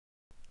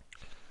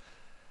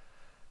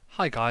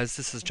Hi guys,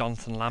 this is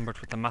Jonathan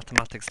Lambert with the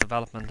Mathematics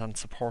Development and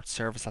Support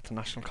Service at the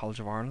National College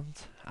of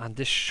Ireland, and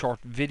this short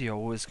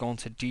video is going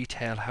to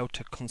detail how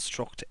to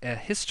construct a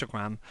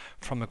histogram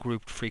from a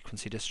grouped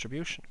frequency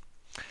distribution.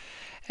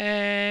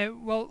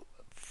 Well,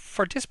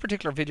 for this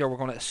particular video we're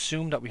going to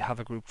assume that we have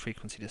a group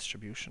frequency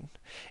distribution.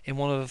 In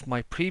one of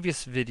my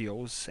previous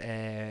videos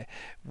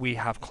we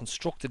have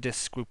constructed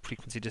this group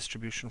frequency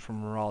distribution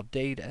from raw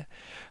data.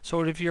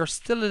 So if you're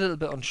still a little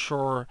bit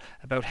unsure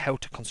about how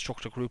to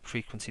construct a group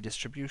frequency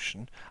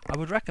distribution, I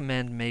would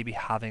recommend maybe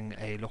having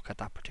a look at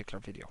that particular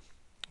video.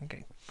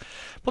 Okay,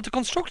 but to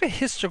construct a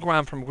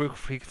histogram from a group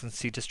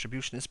frequency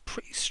distribution is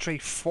pretty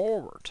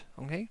straightforward.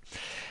 Okay,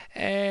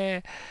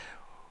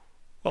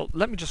 well,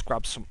 let me just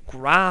grab some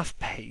graph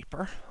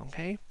paper.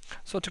 Okay,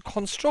 so to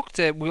construct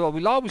it,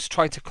 we'll always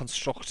try to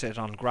construct it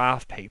on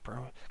graph paper.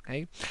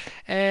 Okay,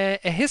 a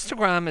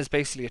histogram is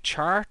basically a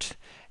chart.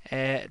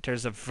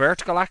 There's a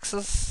vertical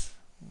axis,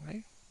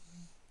 okay,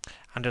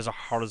 and there's a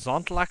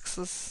horizontal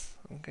axis.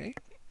 Okay,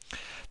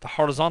 the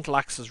horizontal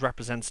axis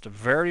represents the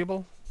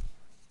variable,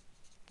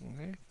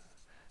 okay,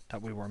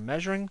 that we were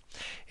measuring.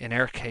 In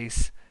our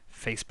case,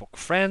 Facebook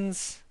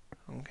friends.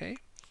 Okay,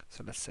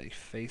 so let's say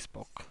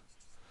Facebook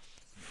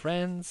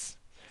friends,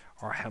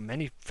 or how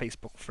many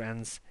Facebook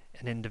friends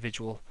an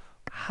individual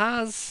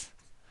has.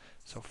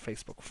 So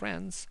Facebook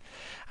friends,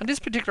 and this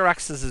particular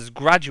axis is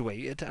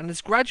graduated, and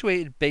it's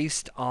graduated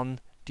based on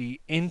the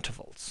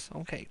intervals.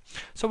 Okay,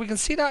 so we can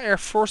see that our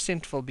first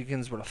interval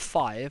begins with a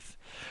 5.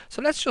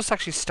 So let's just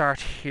actually start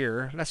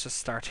here. Let's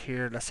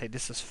say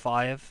this is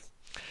 5.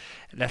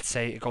 Let's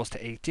say it goes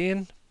to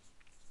 18.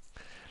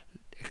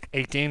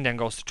 18 then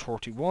goes to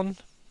 31.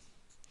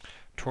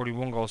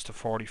 31 goes to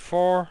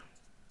 44.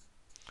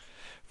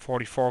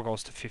 44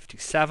 goes to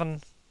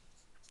 57.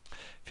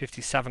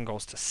 57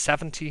 goes to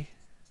 70.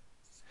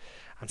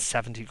 And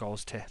 70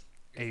 goes to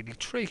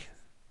 83.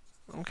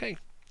 Okay.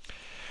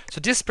 So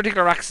this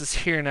particular axis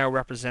here now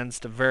represents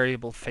the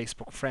variable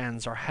Facebook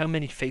friends, or how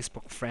many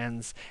Facebook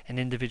friends an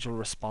individual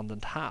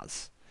respondent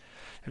has.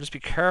 Now just be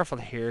careful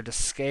here, the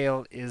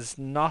scale is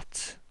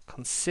not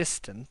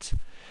consistent,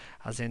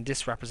 as in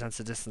this represents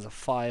a distance of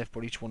 5,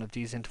 but each one of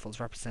these intervals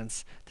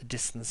represents the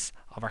distance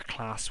of our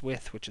class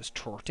width, which is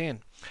 13.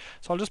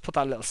 So I'll just put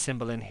that little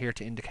symbol in here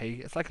to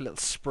indicate, it's like a little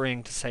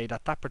spring to say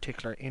that that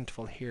particular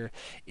interval here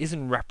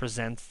isn't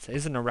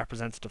a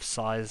representative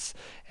size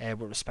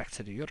with respect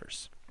to the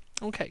others.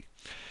 Okay.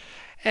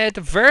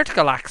 The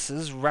vertical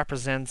axis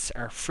represents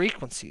our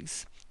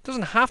frequencies. It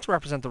doesn't have to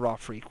represent the raw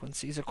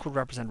frequencies. It could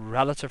represent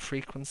relative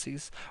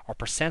frequencies or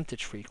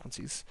percentage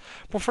frequencies.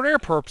 But for our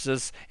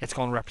purposes, it's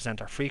going to represent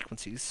our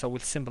frequencies. So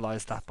we'll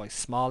symbolize that by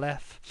small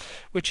f,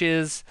 which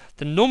is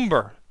the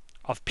number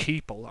of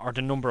people, or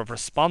the number of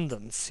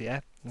respondents. Yeah.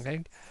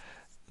 Okay.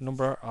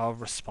 Number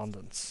of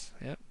respondents.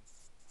 Yeah.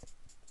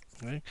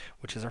 Okay,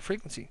 which is our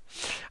frequency.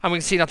 And we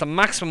can see that the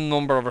maximum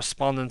number of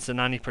respondents in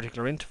any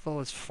particular interval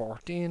is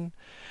 14.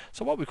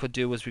 So what we could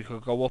do is we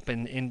could go up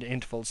in the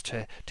intervals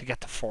to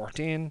get to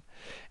 14.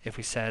 If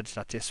we said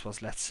that this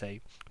was, let's say,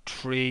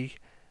 3,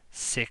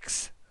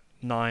 6,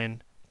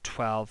 9,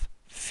 12,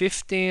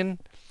 15,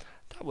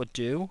 that would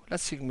do.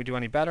 Let's see, can we do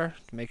any better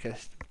to make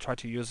it, try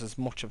to use as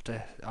much of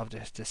the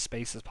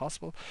space as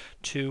possible.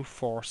 2,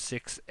 4,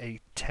 6,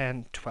 8,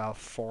 10, 12,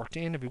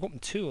 14. If we go up in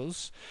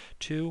tools,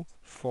 2,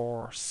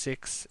 4,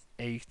 6,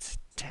 8,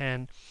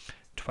 10,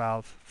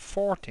 12,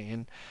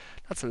 14,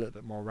 that's a little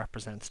bit more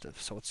representative.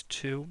 So it's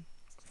 2,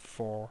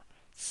 4,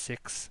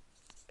 6,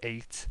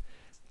 8,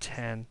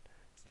 10,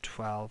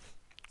 12,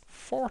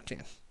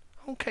 14.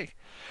 Okay,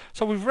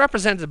 so we've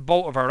represented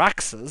both of our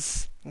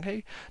axes.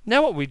 Okay,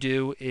 now what we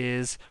do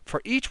is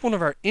for each one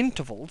of our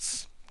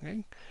intervals,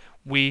 okay,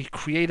 we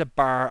create a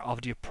bar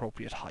of the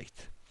appropriate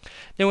height.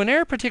 Now in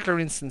our particular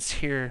instance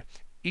here,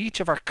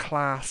 each of our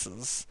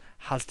classes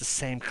has the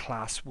same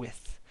class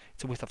width.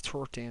 It's a width of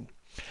 13.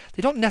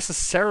 They don't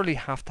necessarily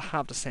have to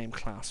have the same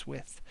class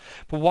width.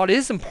 But what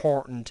is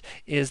important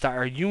is that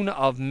our unit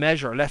of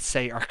measure, let's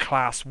say our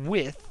class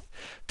width,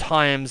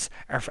 times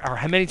or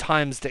how many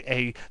times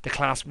the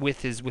class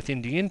width is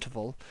within the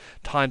interval,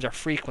 times our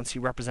frequency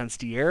represents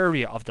the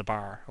area of the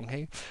bar.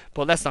 Okay,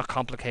 but let's not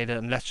complicate it,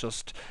 and let's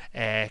just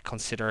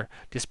consider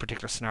this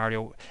particular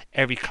scenario.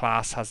 Every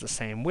class has the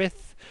same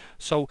width,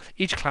 so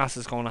each class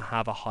is going to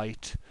have a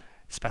height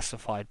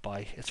specified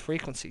by its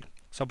frequency.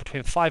 So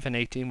between 5 and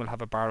 18 we'll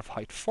have a bar of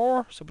height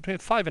 4. So between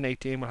 5 and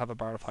 18 we'll have a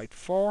bar of height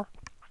 4.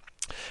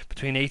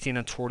 Between 18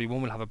 and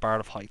 31 we'll have a bar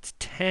of height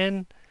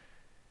 10.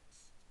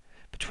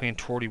 Between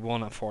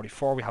 31 and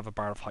 44 we have a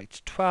bar of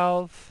height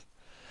 12.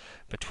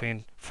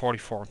 Between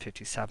 44 and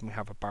 57 we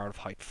have a bar of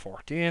height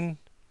 14.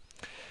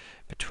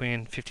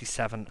 Between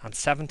 57 and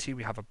 70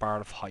 we have a bar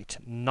of height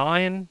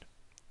 9.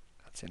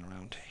 That's in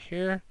around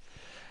here.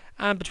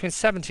 And between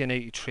 70 and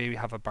 83 we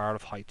have a bar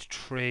of height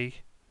 3,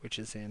 which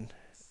is in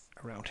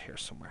around here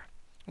somewhere.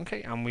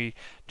 Okay, and we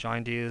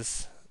join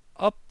these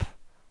up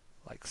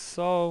like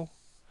so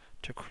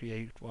to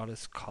create what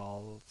is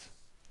called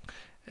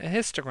a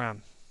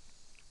histogram.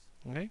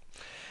 Okay,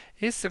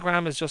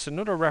 Histogram is just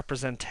another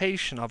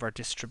representation of our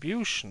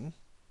distribution.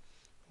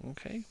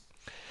 Okay.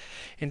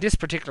 In this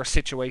particular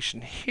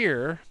situation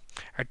here,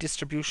 our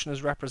distribution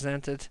is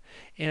represented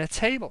in a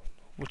table,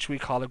 which we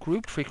call a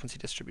grouped frequency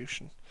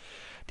distribution.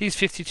 These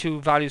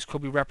 52 values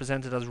could be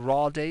represented as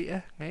raw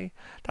data. Okay?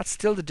 That's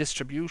still the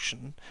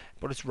distribution,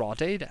 but it's raw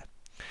data.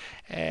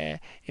 In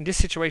this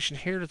situation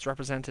here, it's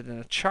represented in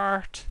a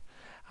chart,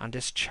 and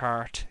this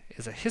chart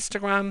is a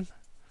histogram,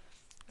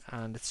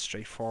 and it's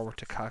straightforward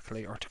to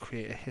calculate or to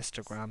create a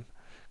histogram.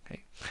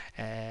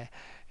 Okay,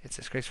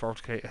 it's straightforward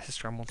to create a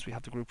histogram once we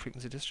have the group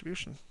frequency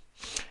distribution.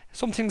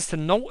 Some things to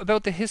note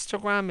about the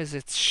histogram is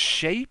its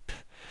shape.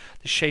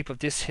 The shape of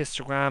this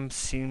histogram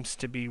seems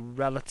to be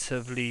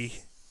relatively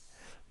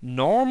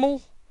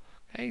normal.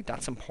 Okay,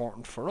 that's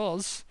important for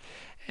us.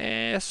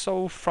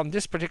 So from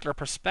this particular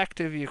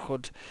perspective, you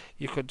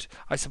could,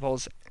 I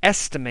suppose,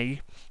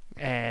 estimate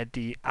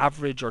the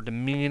average or the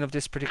mean of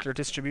this particular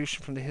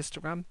distribution from the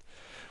histogram.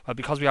 Well,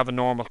 because we have a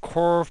normal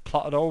curve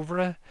plotted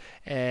over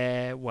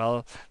it,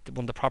 one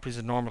of the properties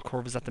of a normal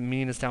curve is that the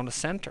mean is down the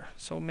center.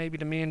 So maybe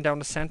the mean down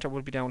the center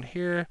would be down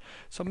here.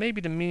 So maybe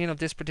the mean of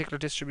this particular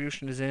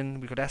distribution is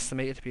we could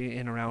estimate it to be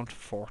in around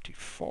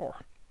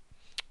 44.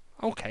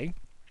 Okay.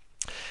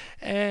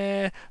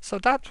 So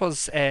that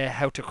was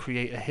how to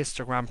create a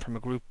histogram from a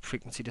group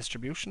frequency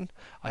distribution.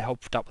 I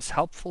hope that was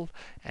helpful.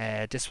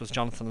 This was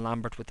Jonathan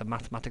Lambert with the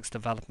Mathematics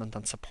Development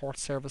and Support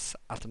Service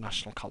at the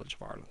National College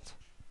of Ireland.